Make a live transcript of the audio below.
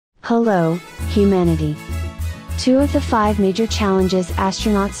Hello, humanity. Two of the 5 major challenges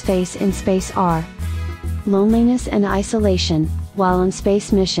astronauts face in space are loneliness and isolation. While on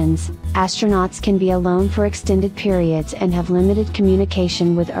space missions, astronauts can be alone for extended periods and have limited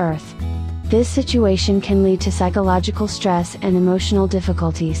communication with Earth. This situation can lead to psychological stress and emotional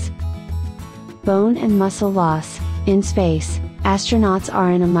difficulties. Bone and muscle loss. In space, astronauts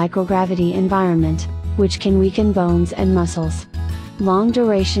are in a microgravity environment, which can weaken bones and muscles.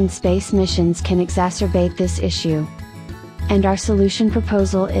 Long-duration space missions can exacerbate this issue. And our solution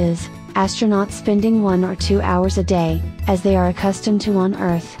proposal is, astronauts spending 1 or 2 hours a day, as they are accustomed to on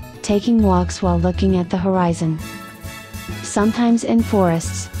Earth, taking walks while looking at the horizon. Sometimes in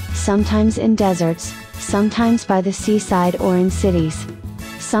forests, sometimes in deserts, sometimes by the seaside or in cities.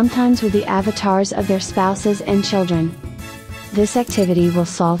 Sometimes with the avatars of their spouses and children. This activity will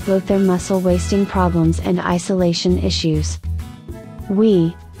solve both their muscle wasting problems and isolation issues.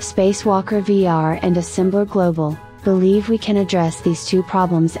 We, Spacewalkervr and Assembler Global, believe we can address these 2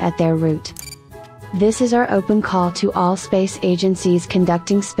 problems at their root. This is our open call to all space agencies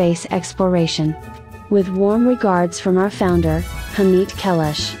conducting space exploration. With warm regards from our founder, Hamid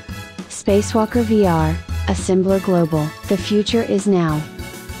Kelesh. Spacewalkervr, Assembler Global. The future is now.